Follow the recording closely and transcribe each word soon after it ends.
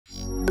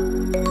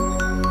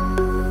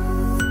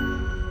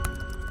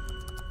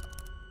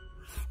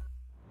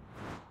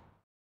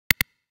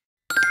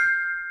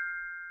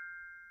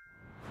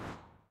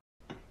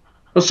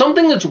Now,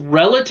 something that's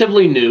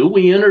relatively new,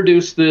 we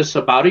introduced this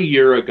about a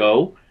year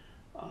ago,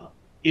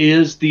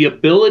 is the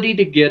ability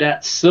to get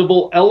at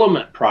civil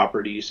element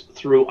properties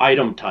through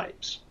item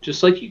types,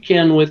 just like you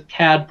can with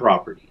CAD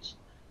properties.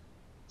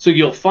 So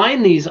you'll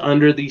find these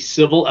under the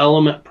civil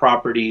element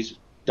properties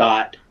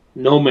dot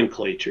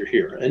nomenclature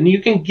here. And you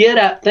can get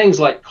at things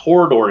like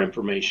corridor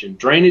information,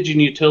 drainage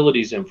and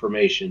utilities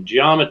information,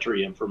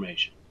 geometry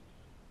information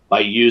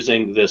by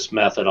using this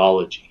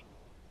methodology.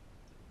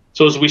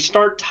 So as we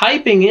start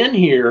typing in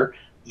here,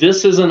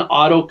 this is an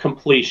auto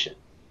completion.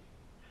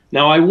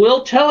 Now I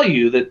will tell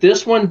you that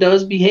this one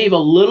does behave a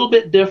little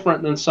bit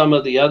different than some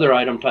of the other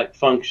item type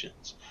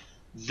functions.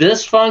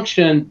 This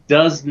function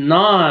does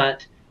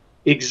not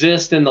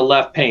exist in the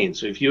left pane.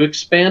 So if you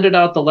expanded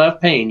out the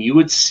left pane, you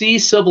would see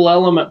civil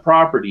element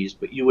properties,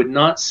 but you would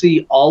not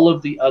see all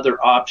of the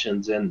other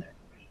options in there.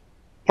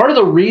 Part of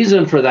the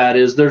reason for that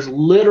is there's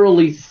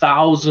literally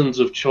thousands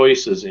of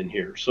choices in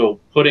here. So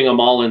putting them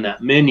all in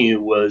that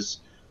menu was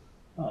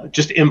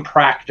just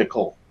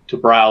impractical to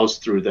browse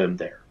through them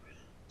there.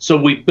 So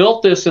we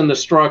built this in the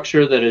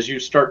structure that as you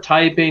start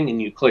typing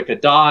and you click a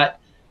dot,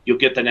 you'll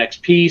get the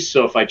next piece.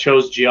 So if I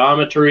chose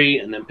geometry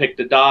and then picked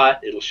a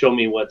dot, it'll show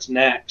me what's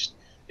next.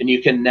 And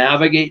you can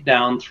navigate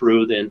down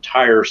through the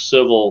entire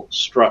civil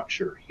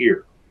structure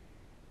here.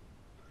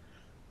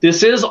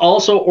 This is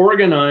also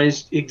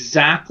organized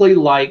exactly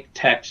like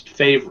text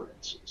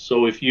favorites.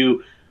 So if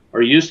you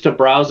are used to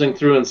browsing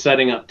through and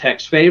setting up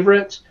text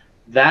favorites,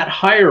 that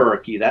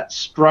hierarchy, that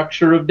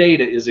structure of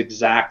data is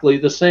exactly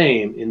the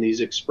same in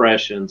these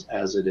expressions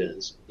as it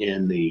is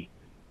in the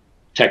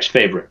text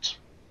favorites.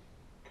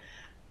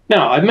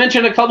 Now, I've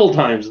mentioned a couple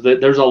times that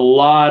there's a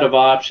lot of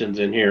options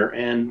in here,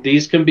 and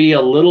these can be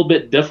a little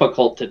bit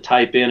difficult to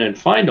type in and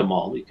find them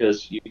all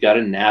because you've got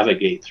to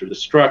navigate through the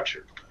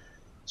structure.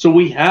 So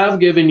we have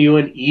given you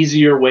an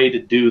easier way to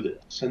do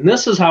this, and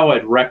this is how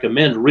I'd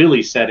recommend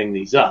really setting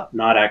these up,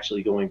 not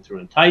actually going through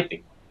and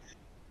typing.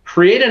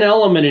 Create an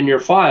element in your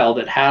file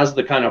that has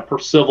the kind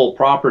of civil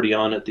property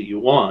on it that you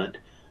want.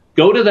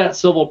 Go to that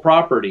civil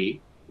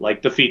property,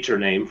 like the feature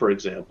name, for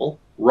example,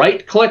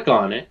 right-click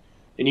on it,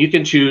 and you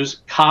can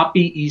choose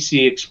Copy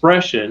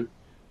ECExpression,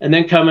 and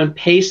then come and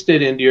paste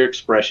it into your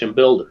expression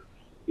builder.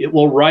 It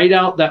will write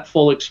out that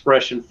full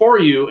expression for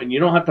you, and you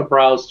don't have to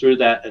browse through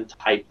that and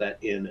type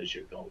that in as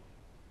you're going.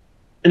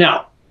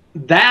 Now,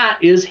 that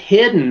is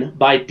hidden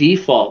by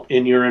default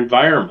in your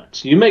environment.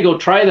 So you may go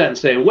try that and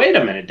say, wait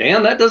a minute,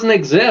 Dan, that doesn't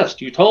exist.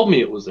 You told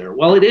me it was there.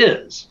 Well, it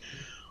is.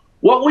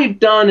 What we've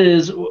done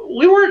is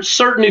we weren't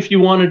certain if you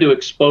wanted to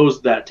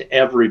expose that to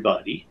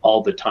everybody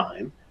all the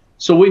time.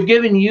 So we've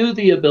given you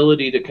the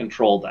ability to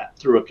control that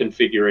through a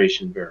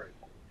configuration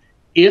variable.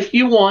 If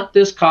you want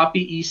this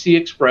Copy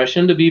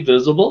ECExpression to be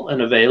visible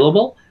and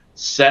available,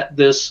 set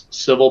this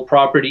civil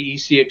property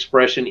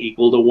ECExpression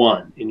equal to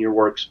 1 in your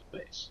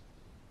workspace.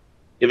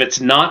 If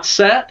it's not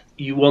set,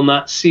 you will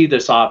not see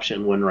this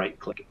option when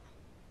right-clicking.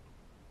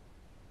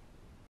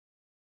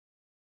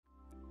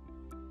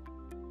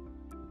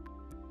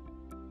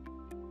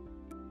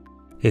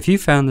 If you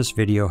found this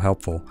video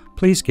helpful,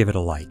 please give it a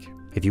like.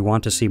 If you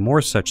want to see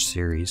more such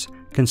series,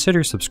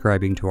 consider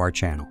subscribing to our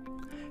channel.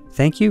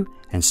 Thank you,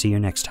 and see you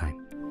next time.